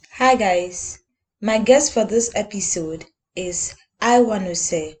Hi guys, my guest for this episode is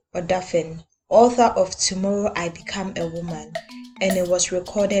Aiwanose Odafen, author of Tomorrow I Become a Woman, and it was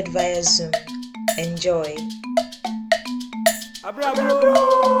recorded via Zoom. Enjoy.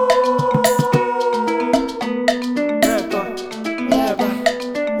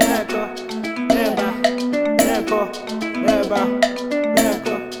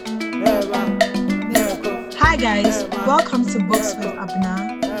 Hi guys, welcome to Books with Abna.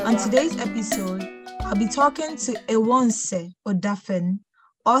 On today's episode, I'll be talking to Aiwanose Odafen,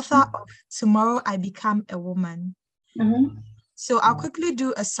 author of Tomorrow I Become a Woman. So I'll quickly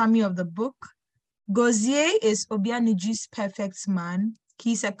do a summary of the book. Ngozi is Obianuju's perfect man.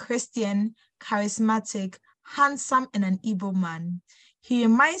 He's a Christian, charismatic, handsome, and an able man. He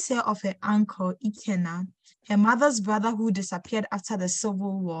reminds her of her uncle, Ikenna, her mother's brother who disappeared after the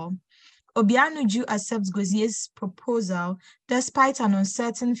Civil War. Obianuju accepts Ngozi's proposal despite an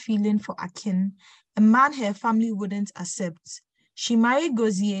uncertain feeling for Akin, a man her family wouldn't accept. She married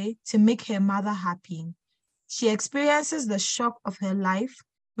Ngozi to make her mother happy. She experiences the shock of her life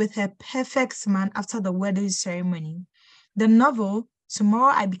with her perfect man after the wedding ceremony. The novel,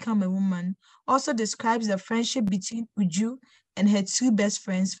 Tomorrow I Become a Woman, also describes the friendship between Uju and her two best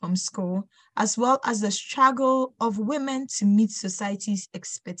friends from school, as well as the struggle of women to meet society's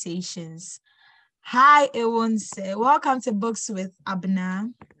expectations. Hi, Aiwanose. Welcome to Books with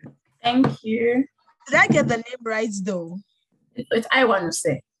Abna. Thank you. Did I get the name right, though? It's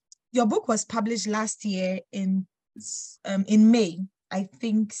Aiwanose. Your book was published last year in May. I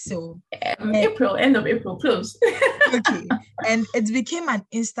think so. April, end of April, close. Okay. And it became an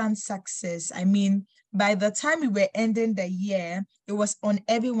instant success. I mean, by the time we were ending the year, it was on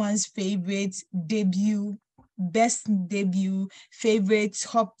everyone's favorite debut, best debut, favorite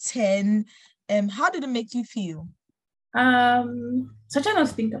top 10. How did it make you feel? So try not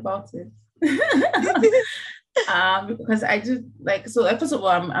to think about it. Because I do first of all,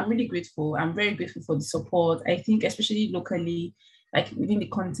 I'm really grateful. I'm very grateful for the support. I think especially locally, like within the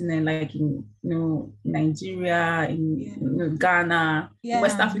continent, like in Nigeria, in Ghana, in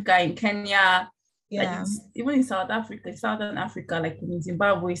West Africa, in Kenya, like even in South Africa, Southern Africa, like in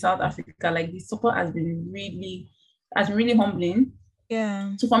Zimbabwe, South Africa, like the support has been really humbling.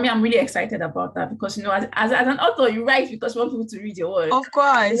 Yeah. So for me, I'm really excited about that because as an author, you write because you want people to read your work. Of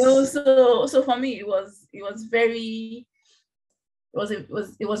course. So for me, it was a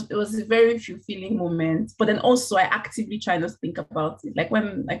very fulfilling moment. But then also I actively try not to think about it. Like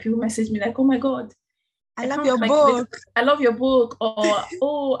when people message me like, "Oh my God, I love your book. I love your book,"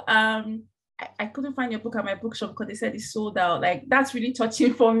 or I couldn't find your book at my bookshop because they said it's sold out. Like that's really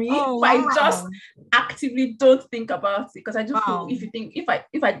touching for me. Oh, but I just actively don't think about it because I just feel if I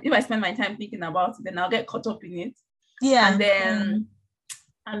spend my time thinking about it, then I'll get caught up in it. Yeah.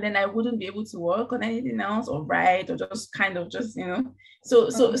 And then I wouldn't be able to work on anything else or write or just kind of So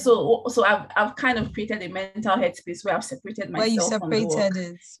I've kind of created a mental headspace where I've separated myself. Where you separated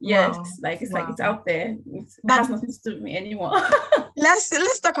it. Yes, like it's out there. It has nothing to do with me anymore.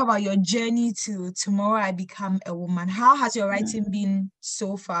 Let's talk about your journey to Tomorrow I Become a Woman. How has your writing been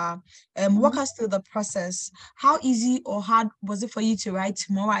so far? Walk us through the process. How easy or hard was it for you to write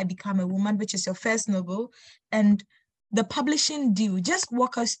Tomorrow I Become a Woman, which is your first novel, and the publishing deal? Just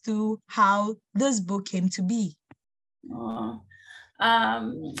walk us through how this book came to be. So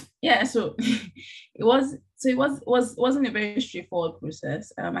it wasn't a very straightforward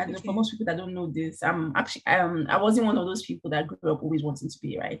process. I know for most people that don't know this, I wasn't one of those people that grew up always wanting to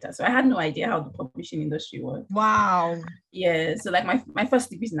be a writer. So I had no idea how the publishing industry worked. Wow. Yeah. So like my first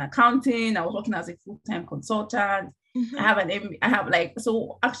degree is in accounting. I was working as a full-time consultant.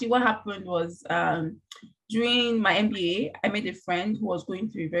 So actually what happened was during my MBA, I made a friend who was going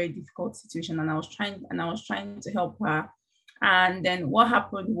through a very difficult situation, and I was trying to help her. And then what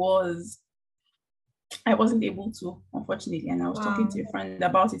happened was I wasn't able to, unfortunately, and I was talking to a friend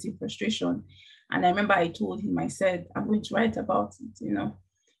about it in frustration. And I remember I told him, I said, I'm going to write about it,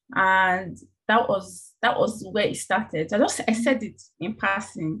 and that was where it started. So I said it in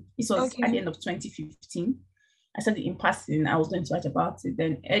passing. This was at the end of 2015. I said it in passing. I was going to write about it.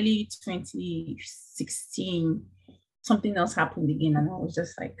 Then early 2016, something else happened again, and I was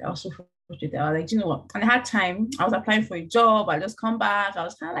just like, I was so frustrated. I was like, you know what? And I had time. I was applying for a job. I just come back. I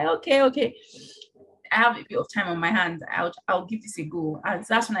was kind of like, okay. I have a bit of time on my hands. I'll give this a go. And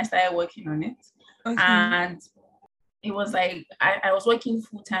so that's when I started working on it. And it was like I was working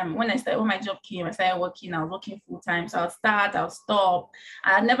full time. When my job came, I started working. I was working full time. So I'll start, I'll stop.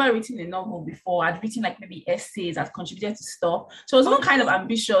 I had never written a novel before. I'd written like maybe essays. I'd contributed to stuff. So I was kind of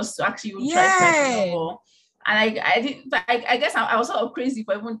ambitious to actually try to write a novel. And I guess I was sort of crazy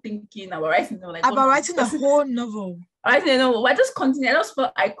for even thinking about writing, like about writing a whole novel. Writing a novel. I just continued. I just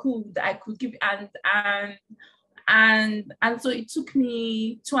felt I could give, and so it took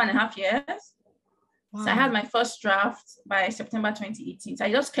me 2.5 years. Wow. So I had my first draft by September 2018. So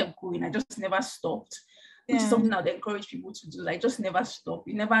I just kept going. I just never stopped, which is something I would encourage people to do. Like, just never stop.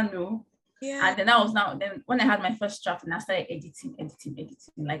 You never know. Yeah. And then when I had my first draft, and I started editing,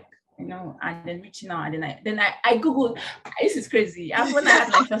 like, and then reaching out, and then I Googled. This is crazy. After when I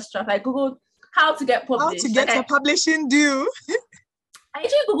had my first draft, I Googled how to get published. How to get a publishing deal. I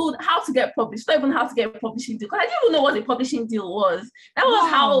actually Googled how to get published, not even how to get a publishing deal, because I didn't even know what a publishing deal was. That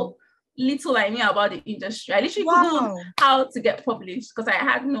was how little I knew about the industry. I literally Googled how to get published because I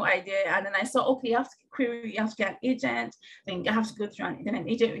had no idea. And then I saw, okay, you have to query, you have to get an agent, then you have to go through, and then an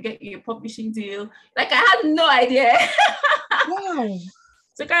agent will get you a publishing deal. Like, I had no idea. Wow.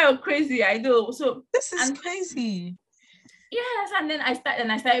 So kind of crazy, I know. So this is crazy. Yes, and then I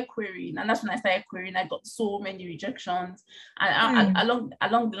started querying, and that's when I started querying. I got so many rejections, and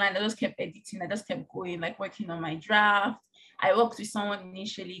along the line, I just kept editing. I just kept going, like, working on my draft. I worked with someone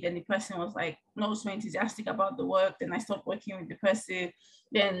initially, then the person was like not so enthusiastic about the work. Then I stopped working with the person.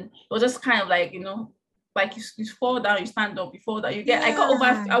 Then it was just kind of like, like you fall down, you stand up. You fall down, you get. I got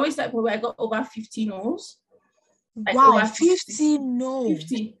over 50 no's. Like, wow, 50 no.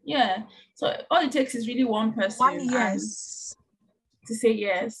 50, yeah. So all it takes is really one person to say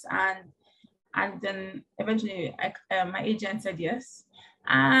yes, and then eventually my agent said yes.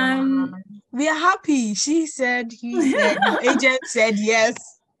 And we are happy. She said, he said, your agent said yes.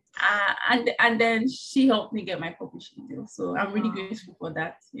 And then she helped me get my publishing deal. So I'm really grateful for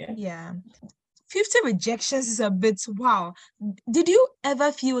that. Yeah. 50 rejections is a bit wow. Did you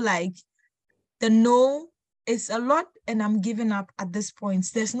ever feel like the no is a lot and I'm giving up at this point?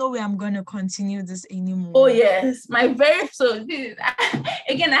 There's no way I'm going to continue this anymore. Oh yes,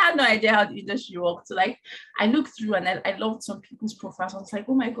 again, I had no idea how the industry worked. So like, I looked through and I loved some people's profiles. I was like,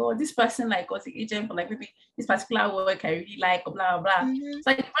 oh my god, this person like was the agent for like maybe this particular work I really like, blah blah blah. Mm-hmm. So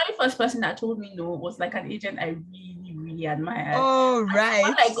like, the very first person that told me no was like an agent I really admired. Oh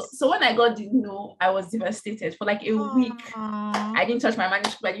right. So when I got the no, I was devastated for like a week. I didn't touch my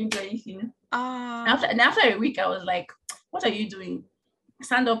manuscript. I didn't do anything. After a week, I was like, what are you doing?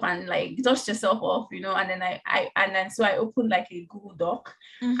 Stand up and like dust yourself off, and then so I opened like a Google Doc,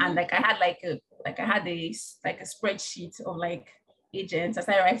 and like I had a spreadsheet of like agents. I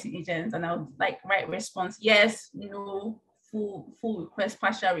started writing agents, and I would like write response, yes, no, full request,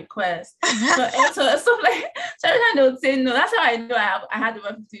 partial request. So every time they would say no, that's how I know I had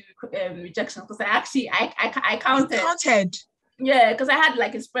over 50 rejections, because I counted. Yeah, because I had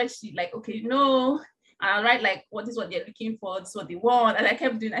like a spreadsheet, like, okay, no, and I'll write like, what is what they're looking for, this is what they want, and I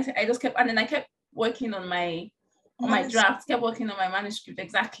kept doing. I just kept, and then I kept working on my drafts, kept working on my manuscript,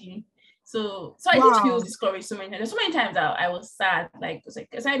 exactly. So I did feel discouraged so many times. There's so many times I was sad, like,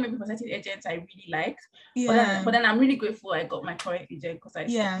 because I remember certain agents I really liked, but then I'm really grateful I got my current agent, because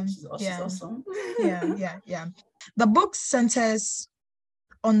she's awesome. Yeah. The book centers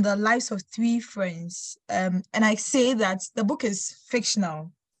on the lives of 3 friends, and I say that the book is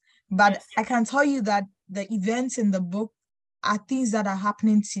fictional, but yes. I can tell you that the events in the book are things that are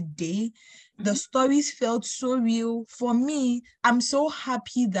happening today. The stories felt so real. For me, I'm so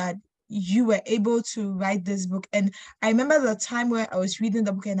happy that you were able to write this book. And I remember the time where I was reading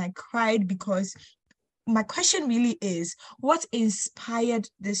the book and I cried, because my question really is, what inspired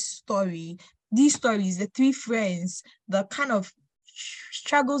this story? These stories, the 3 friends, the kind of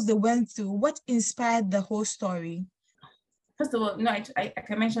struggles they went through, what inspired the whole story? First of all, like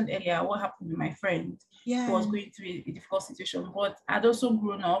I mentioned earlier, what happened with my friend who was going through a difficult situation, but I'd also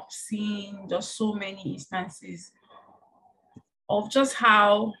grown up seeing just so many instances of just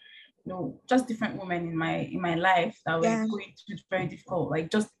how, just different women in my life that were going through very difficult, like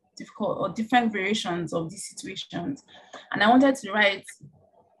just difficult or different variations of these situations. And I wanted to write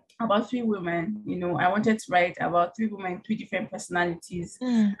about 3 women, I wanted to write about 3 women, 3 different personalities,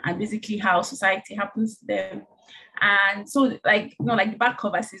 and basically how society happens to them. And so, like, like the back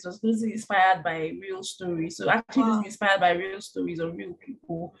cover says, was really inspired by real stories. So actually, this is inspired by real stories of real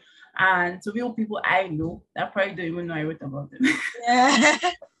people, and so real people I know that probably don't even know I wrote about them. Yeah.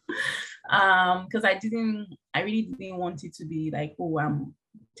 Because I really didn't want it to be like, oh, I'm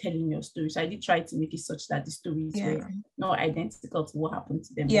telling your story. So I did try to make it such that the stories were not identical to what happened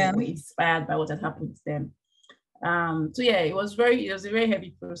to them, but were inspired by what had happened to them. So yeah, it was a very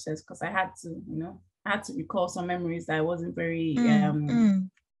heavy process, because I had to recall some memories that I wasn't very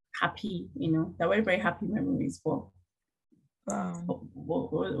happy, that were very happy memories for. Wow.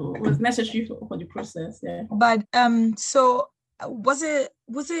 Was necessary for the process. Yeah. But so was it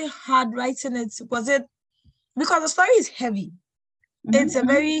hard writing it? Was it, because the story is heavy? It's a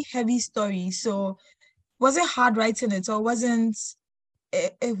very heavy story. So was it hard writing it, or wasn't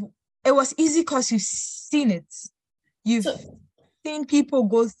it? It was easy because you've seen it. You've seen people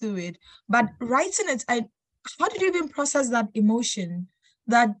go through it. But writing it, how did you even process that emotion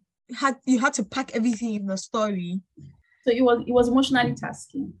that you had to pack everything in the story? So it was emotionally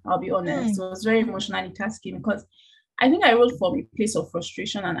tasking. I'll be honest. It was very emotionally tasking because I think I wrote from a place of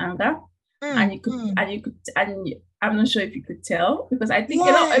frustration and anger, and I'm not sure if you could tell, because I think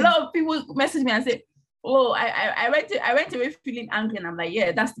a lot of people message me and say, "Oh, I went away feeling angry," and I'm like,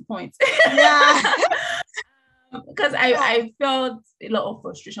 "Yeah, that's the point." Yeah. Because I felt a lot of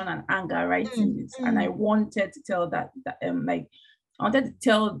frustration and anger writing this, and I wanted to tell that like I wanted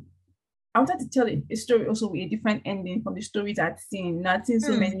to tell a story also with a different ending from the stories I'd seen. I'd seen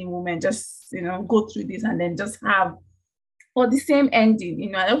so many women just go through this and then just have the same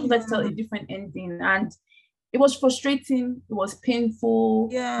ending. I also wanted to tell a different ending, and it was frustrating. It was painful.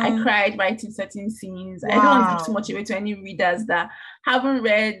 Yeah. I cried writing certain scenes. Wow. I don't want to give too much away to any readers that haven't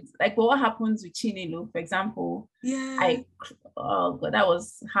read, like what happens with Chinelo, for example. Yeah. Oh God, that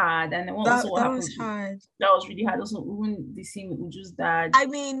was hard. And then that was hard. That was really hard. Also, even the scene with Uju's dad. I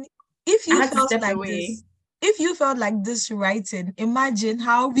mean, if you felt like this writing, imagine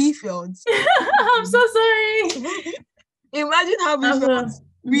how we felt. I'm so sorry. Imagine how we felt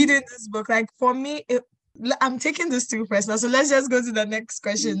reading this book. Like for me, I'm taking this too personal, so let's just go to the next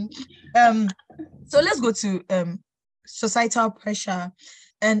question. So let's go to societal pressure,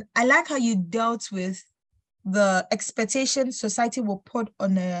 and I like how you dealt with the expectation society will put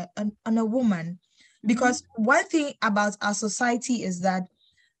on a woman, because one thing about our society is that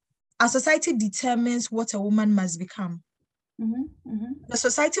our society determines what a woman must become. The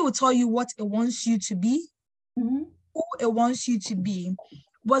society will tell you what it wants you to be, who it wants you to be.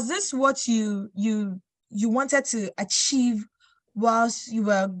 Was this what you wanted to achieve whilst you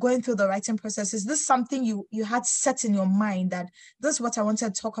were going through the writing process? Is this something you had set in your mind that this is what I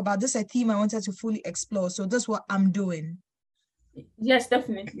wanted to talk about, this is a theme I wanted to fully explore, so this is what I'm doing? Yes,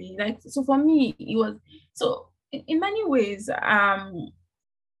 definitely. Like, so for me, it was, so in many ways, I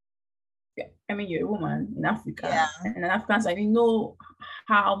mean, you're a woman in Africa, and an African side, we know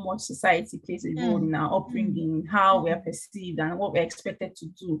how much society plays a role in our upbringing, how we are perceived and what we're expected to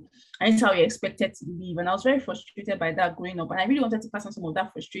do. And it's how we're expected to live. And I was very frustrated by that growing up. And I really wanted to pass on some of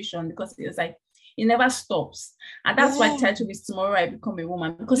that frustration, because it was like, it never stops. And that's why the title is Tomorrow I Become a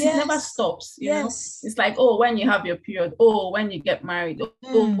Woman, because it never stops. You know, it's like, oh, when you have your period, oh, when you get married,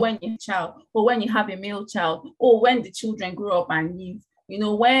 oh, when you're a child, or when you have a male child, or when the children grow up and leave. You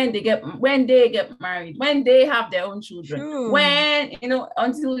know, when they get married, when they have their own children, when,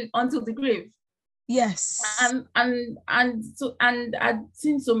 until the grave. Yes. And I've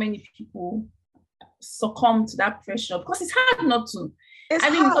seen so many people succumb to that pressure, because it's hard not to.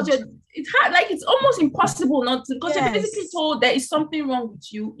 Because it's hard, like it's almost impossible not to, because you're basically told there is something wrong with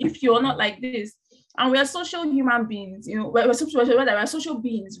you if you're not like this. And we are social human beings, we're social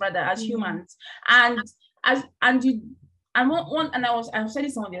beings rather, as humans. And I was saying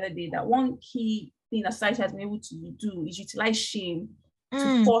someone the other day that one key thing that society has been able to do is utilize shame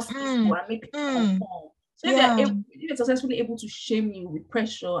to force people and make people conform. So if they're successfully able to shame you with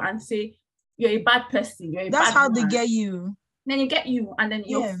pressure and say you're a bad person, that's how they get you. Then you get you, and then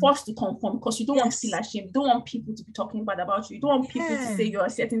you're forced to conform, because you don't want to feel ashamed. You don't want people to be talking bad about you. You don't want people to say you're a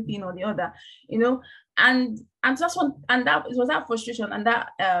certain thing or the other, And that's one, and it was that frustration and that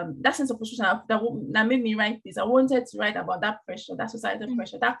sense of frustration that made me write this. I wanted to write about that pressure, that societal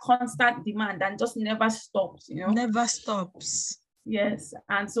pressure, that constant demand, and just never stops. Never stops. Yes,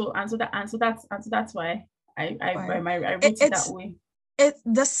 and so that's why I wrote it that way.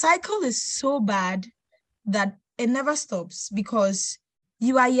 The cycle is so bad that it never stops, because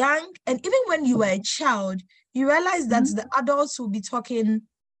you are young, and even when you were a child, you realize that the adults will be talking,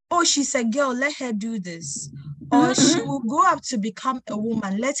 oh, she's a girl, let her do this. Or she will grow up to become a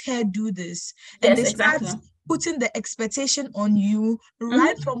woman, let her do this. And they start putting the expectation on you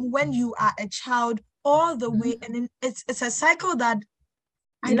right from when you are a child all the way. And it's a cycle that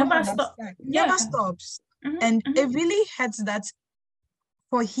I don't understand. Never stops. And it really hurts that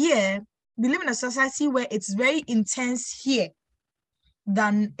for here, we live in a society where it's very intense here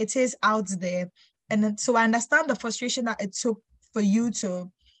than it is out there. And so I understand the frustration that it took for you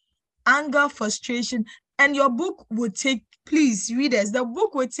to anger, frustration, and your book would take, please readers, the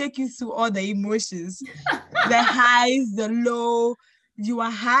book will take you through all the emotions, the highs, the low. You are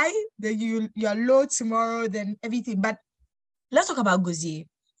high, then you're low tomorrow, then everything. But let's talk about Ngozi.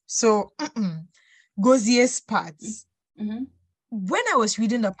 So, Ngozi's parts. Mm-hmm. When I was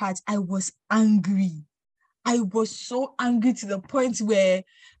reading the parts, I was angry. I was so angry to the point where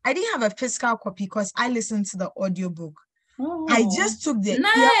I didn't have a physical copy because I listened to the audiobook. Oh, I just took the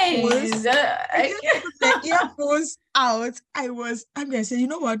nice. earphones out. I was angry. I said, you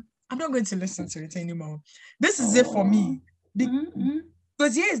know what? I'm not going to listen to it anymore. This is it for me.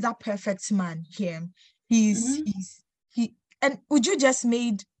 Because he is that perfect man here. And Uju just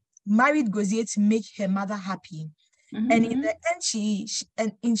married Ngozi to make her mother happy. And in the end,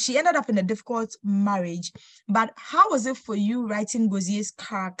 she ended up in a difficult marriage. But how was it for you writing Ngozi's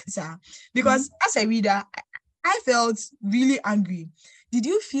character? Because as a reader, I felt really angry. Did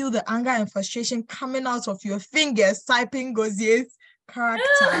you feel the anger and frustration coming out of your fingers typing Ngozi's character?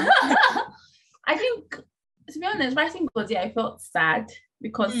 I think, to be honest, writing Ngozi, I felt sad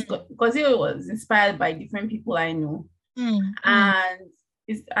because Ngozi was inspired by different people I know. And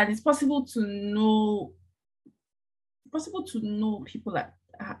it's possible to know people that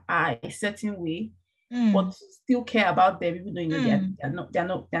are a certain way, but still care about them, even though you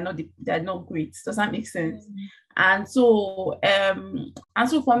know they're not great. Does that make sense? And so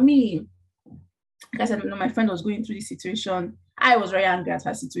for me, like I said, my friend was going through this situation. I was very angry at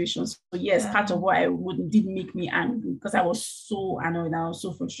her situation. So yes, part of what did make me angry because I was so annoyed. I was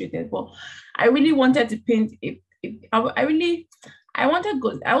so frustrated. But I really wanted to paint I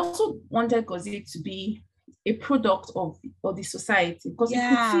also wanted Ngozi to be a product of the society, because you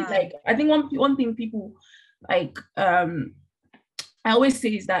could see, like, I think one thing people like I always say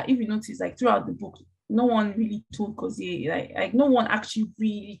is that if you notice, like, throughout the book, no one really told Ngozi, like no one actually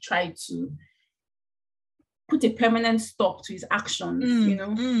really tried to put a permanent stop to his actions, you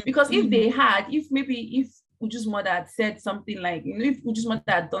know, because if they had, if Uju's mother had said something like, you know, if Uju's mother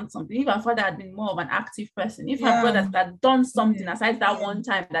had done something, if her father had been more of an active person, if her brothers had done something aside that one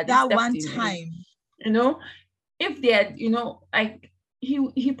time that one time, you know, if they had, you know, like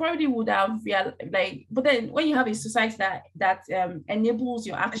he probably would have realized, like, but then when you have a society that enables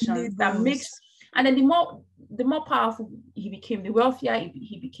your actions, that makes, and then the more powerful he became, the wealthier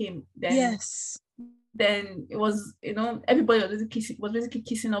he became, then it was, you know, everybody was basically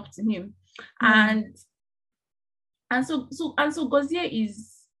kissing up to him. And so Ngozi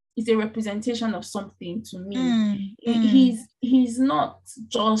is a representation of something to me. He's not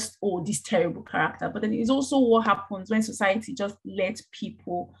just, this terrible character, but then it's also what happens when society just lets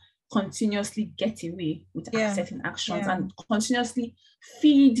people continuously get away with certain actions and continuously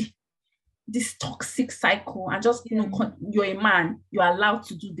feed this toxic cycle, and just, you know, you're a man, you're allowed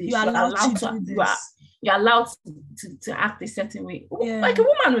to do this, you're allowed to act a certain way. Like, a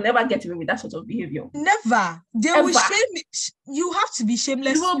woman will never get away with that sort of behavior. Never. They will shame you. Have to be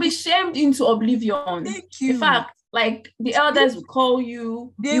shameless. You will be shamed into oblivion. Thank you. In fact, like, the elders will call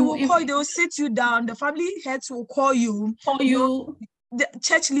you. They will sit you down. The family heads will call you. The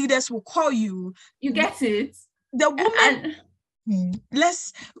church leaders will call you. You get it? The woman.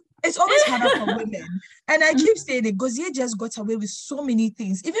 It's always harder for women. And I keep saying it, Ngozi just got away with so many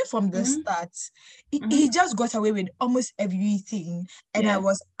things. Even from the start, he just got away with almost everything. And I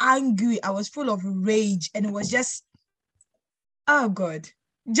was angry. I was full of rage. And it was just, oh God.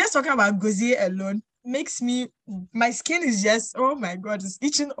 Just talking about Ngozi alone makes my skin is just, oh my God, it's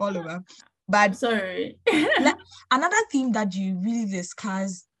itching all over. But sorry. Another theme that you really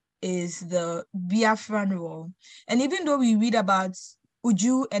discuss is the Biafran War. And even though we read about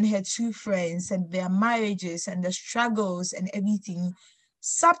Uju and her two friends and their marriages and the struggles and everything,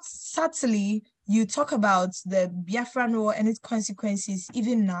 subtly you talk about the Biafran War and its consequences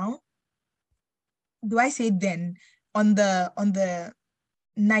even now. Do I say then on the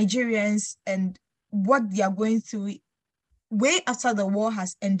Nigerians and what they are going through way after the war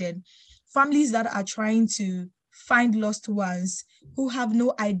has ended? Families that are trying to find lost ones, who have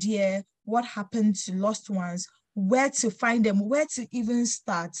no idea what happened to lost ones, where to find them, where to even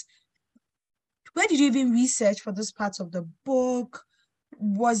start. Where did you even research for this part of the book?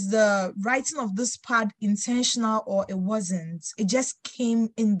 Was the writing of this part intentional, or it wasn't? It just came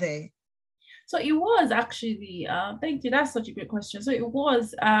in there. So it was actually, thank you, that's such a great question. So it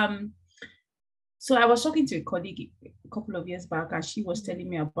was, so I was talking to a colleague a couple of years back, and she was telling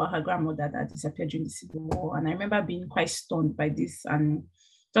me about her grandmother that disappeared during the Civil War. And I remember being quite stunned by this and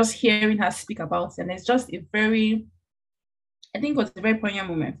just hearing her speak about it. And it's just I think it was a very poignant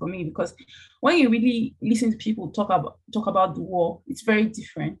moment for me, because when you really listen to people talk about the war, it's very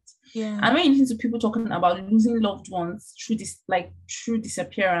different. And when you listen to people talking about losing loved ones through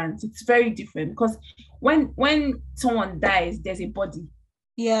disappearance, it's very different, because when someone dies, there's a body.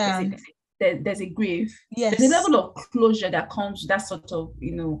 there's a grave. Yes. There's a level of closure that comes with that sort of,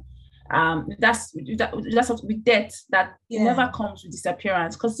 that's sort of with death that it never comes with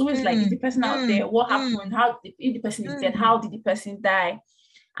disappearance, because it's always like, is the person out there? What happened? If the person is dead, how did the person die?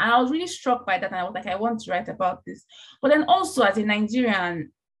 And I was really struck by that, and I was like, I want to write about this. But then also, as a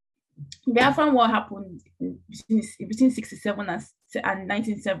Nigerian, Biafran War happened between 67 and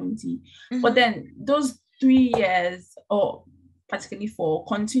 1970. But then those 3 years, or particularly 4,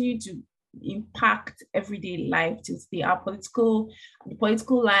 continue to impact everyday life till today. The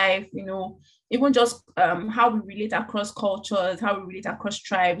political life, even just how we relate across cultures, how we relate across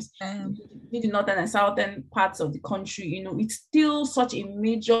tribes in the northern and southern parts of the country. It's still such a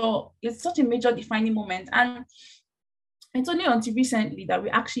major defining moment. And it's only until recently that we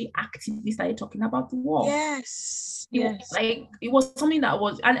actually actively started talking about the war. Yes. It was something that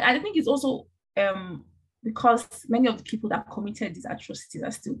was, and I think it's also because many of the people that committed these atrocities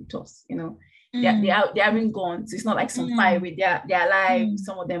are still with us. They haven't gone. So it's not like some fight with their lives.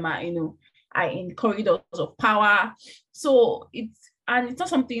 Some of them are in corridors of power. So it's not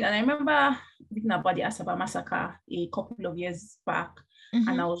something. And I remember reading about the Asaba massacre a couple of years back.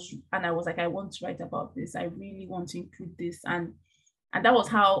 And I was like, I want to write about this. I really want to include this. And that was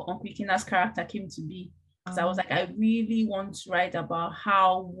how Uncle Ikina's character came to be. Because I was like, I really want to write about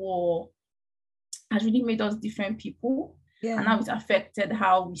how war has really made us different people. Yeah. And how it's affected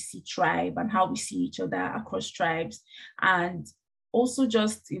how we see tribe and how we see each other across tribes. And also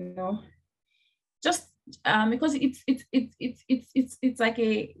just, because it's like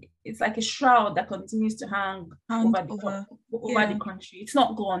a shroud that continues to hang over the country. It's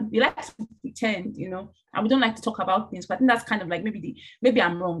not gone. We like to pretend, and we don't like to talk about things. But I think that's kind of like maybe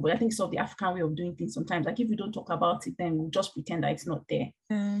I'm wrong, but I think it's sort of the African way of doing things sometimes. Like if we don't talk about it, then we'll just pretend that it's not there,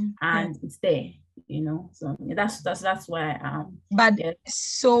 and it's there, So that's why. But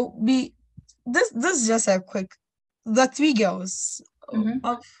so this is just a quick. The 3 girls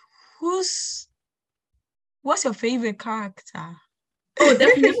of what's your favorite character? Oh,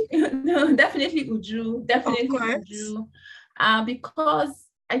 definitely Uju. Definitely Uju. Because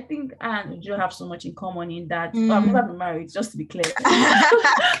I think Uju have so much in common in that I've never been married, just to be clear.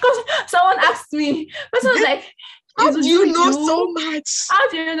 Because someone asked me, but I was like, how do you know so much? How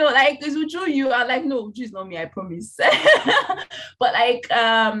do you know? Like, is Uju you? Are like, no, Uju is not me, I promise. But like,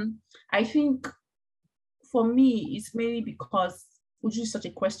 I think for me, it's mainly because Uju is such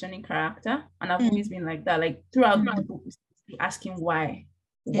a questioning character, and I've always been like that. Like throughout the book, asking why.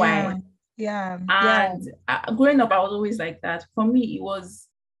 Yeah. And growing up, I was always like that. For me, it was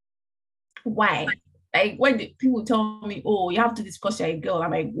why. Like when people tell me, "Oh, you have to discuss you're a girl,"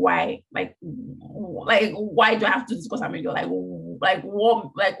 I'm like, "Why? Like why do I have to discuss I'm a girl?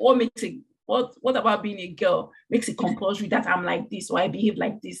 What makes it? What about being a girl makes it compulsory that I'm like this, or I behave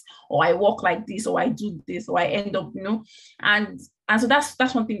like this, or I walk like this, or I do this, or I end up, And so that's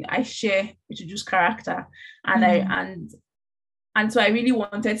one thing I share with Uju's character, and so I really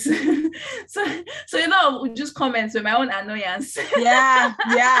wanted to. so Uju's comments were my own annoyance. Yeah,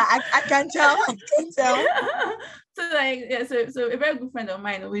 I can tell. So a very good friend of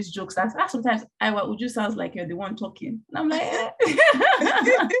mine always jokes that sometimes Uju sounds like you're the one talking, and I'm like.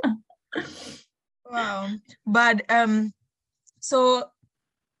 Wow. But so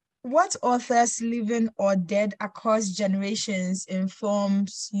what authors living or dead across generations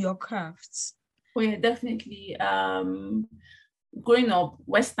informs your crafts? Oh yeah, definitely. Growing up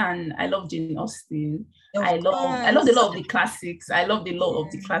Western, I love Jane Austen. I love a lot of the classics.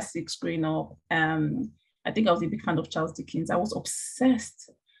 Growing up. I think I was a big fan of Charles Dickens. I was obsessed.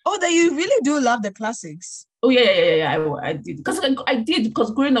 Oh, that you really do love the classics. Oh yeah. I did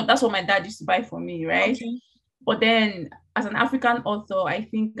because growing up, that's what my dad used to buy for me, right? Okay. But then, as an African author, I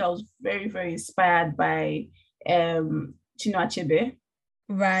think I was very, very inspired by Chinua Achebe.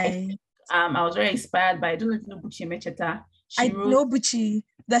 Right. I was very inspired by, I don't know if you know Buchi Emecheta. I know Buchi,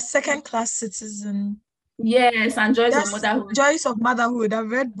 the second-class citizen. Yes, and Joys of Motherhood. Joys of Motherhood.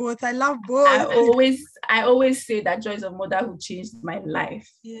 I've read both. I love both. I always say that Joys of Motherhood changed my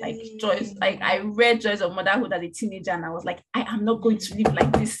life. Yay. I read Joys of Motherhood as a teenager, and I was like, I am not going to live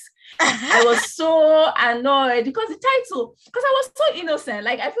like this. I was so annoyed because the title, because I was so innocent.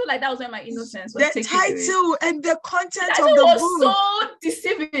 Like, I feel like that was when my innocence was taken away. The title and the content of the book was so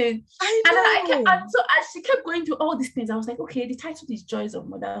deceiving. I know. And so as she kept going through all these things, I was like, okay, the title is Joys of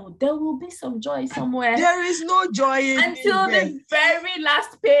Motherhood. There will be some joy somewhere. There is no joy until the very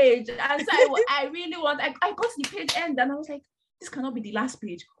last page. And so I really want, I got to the page end and I was like, this cannot be the last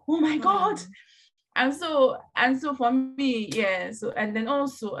page. Oh my God. And so for me, yeah. So and then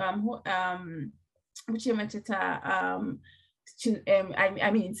also Buchi Emecheta,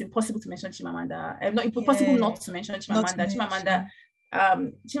 I mean, it's impossible to mention Chimamanda. Not impossible not to mention Chimamanda.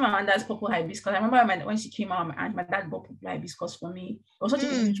 Chimamanda's Purple Hibiscus. I remember when she came out and my dad bought Purple Hibiscus for me. It was such a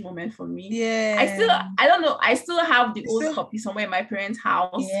huge moment for me. Yeah. I don't know. I still have the old copy somewhere in my parents'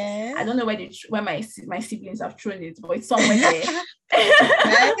 house. Yeah. I don't know where my siblings have thrown it, but it's somewhere there.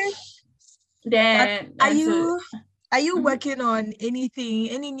 Then are you working on anything?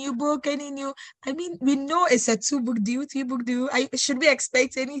 Any new book? I mean, we know it's a 2-book deal, 3-book deal. Should we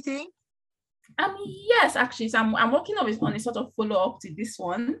expect anything? Yes, actually. So I'm working on a sort of follow-up to this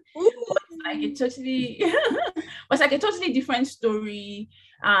one. It's like a totally different story.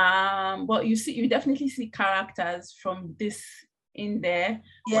 But you definitely see characters from this in there.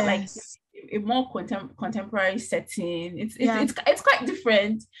 Yes. But like a more contemporary setting. It's quite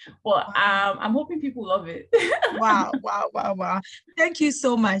different, but I'm hoping people love it. Wow. Thank you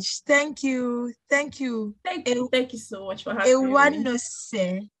so much. Thank you so much for having me.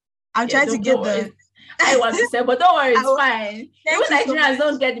 Aiwanose. I'm trying to get the I want to say, but don't worry, it's fine. Even Nigerians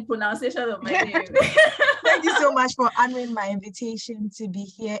don't get the pronunciation of my name. Thank you so much for honoring my invitation to be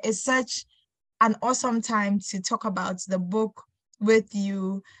here. It's such an awesome time to talk about the book with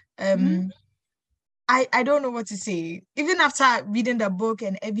you. I don't know what to say. Even after reading the book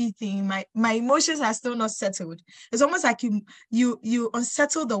and everything, my emotions are still not settled. It's almost like you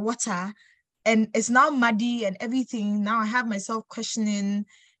unsettle the water and it's now muddy and everything. Now I have myself questioning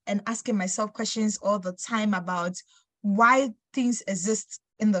and asking myself questions all the time about why things exist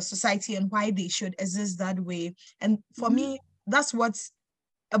in the society and why they should exist that way. And for me, that's what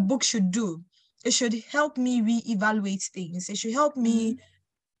a book should do. It should help me reevaluate things. It should help me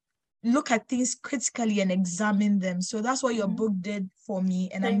look at things critically and examine them. So that's what your book did for me,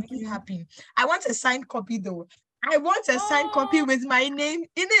 and I'm really happy. I want a signed copy though. I want a signed copy with my name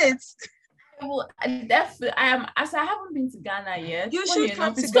in it. Well, definitely. I haven't been to Ghana yet. You should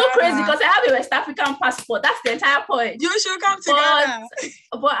come to Ghana. It's so crazy because I have a West African passport. That's the entire point. You should come to Ghana.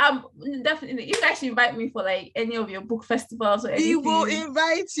 But definitely, if you guys invite me for like any of your book festivals or anything, we will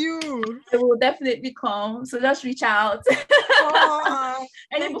invite you. I will definitely come. So just reach out.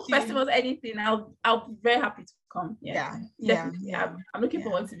 Any book festivals, anything, I'll be very happy to come. Yeah. I'm looking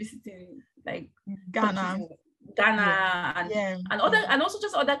forward to visiting like Ghana. And also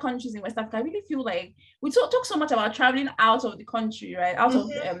just other countries in West Africa. I really feel like we talk so much about traveling out of the country, right? Out of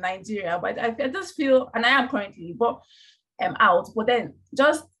Nigeria, but I just feel, and I am currently, but out. But then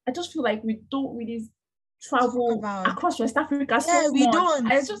I just feel like we don't really travel across West Africa so we much. don't.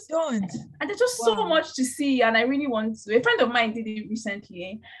 And there's just so much to see, and I really want to. A friend of mine did it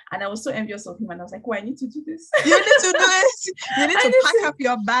recently, and I was so envious of him, and I was like, I need to do this. You need to do it. You need to pack up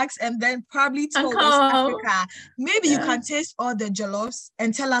your bags and then probably tour West Africa. Maybe you can taste all the jollofs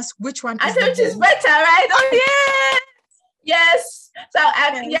and tell us which one is which is better, right? Oh yeah. Yes. So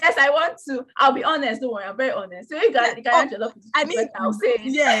I want to. I'll be honest. Don't worry. I'm very honest. So you got jollof. I'll say it.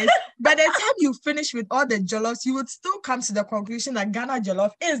 Yes. By the time you finish with all the jollofs, you would still come to the conclusion that Ghana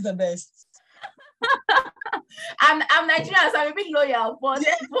jollof is the best. I'm Nigerian, so I'm a bit loyal, but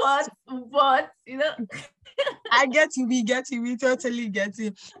you know. I get you. We get you. We totally get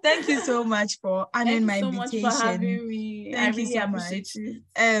you. Thank you so much for honoring my invitation. Much for having me. I really appreciate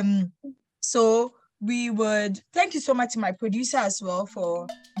it. So we would thank you so much to my producer as well for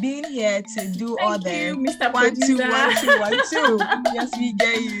being here to do all the Mr. 1 2 1 2 1 2. Yes, we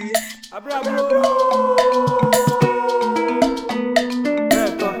get you.